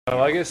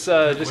Well, I guess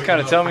just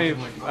kind of tell me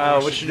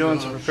what you're doing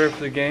to prepare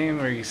for the game.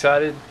 Are you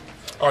excited?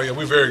 Oh yeah,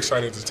 we're very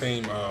excited as a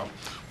team.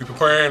 We're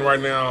preparing right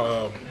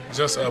now.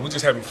 We're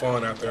just having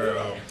fun out there.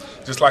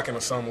 Just like in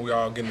the summer, we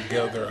all getting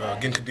together,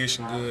 getting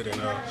conditioned good,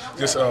 and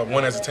just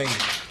one as a team.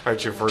 All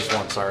right, your first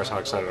one, Cyrus. How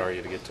excited are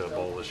you to get to a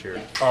bowl this year?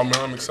 Oh man,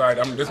 I'm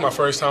excited. This is my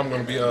first time I'm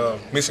going to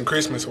be missing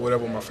Christmas or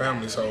whatever with my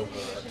family. So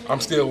I'm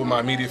still with my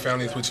immediate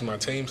family, which is my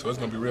team. So it's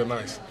going to be real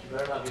nice.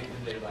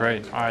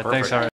 Great. All right, Perfect. thanks, Cyrus.